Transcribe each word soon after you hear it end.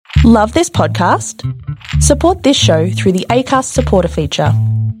Love this podcast? Support this show through the Acast supporter feature.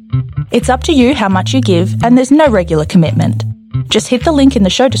 It's up to you how much you give, and there's no regular commitment. Just hit the link in the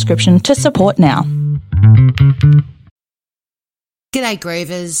show description to support now. G'day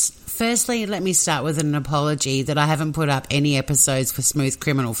Groovers. Firstly, let me start with an apology that I haven't put up any episodes for Smooth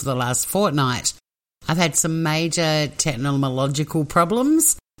Criminal for the last fortnight. I've had some major technological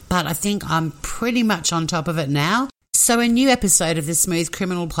problems, but I think I'm pretty much on top of it now. So a new episode of the Smooth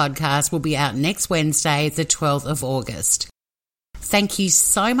Criminal podcast will be out next Wednesday, the 12th of August. Thank you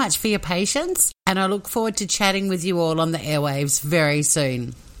so much for your patience, and I look forward to chatting with you all on the airwaves very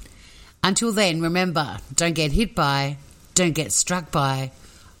soon. Until then, remember, don't get hit by, don't get struck by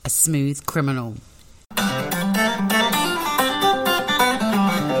a smooth criminal.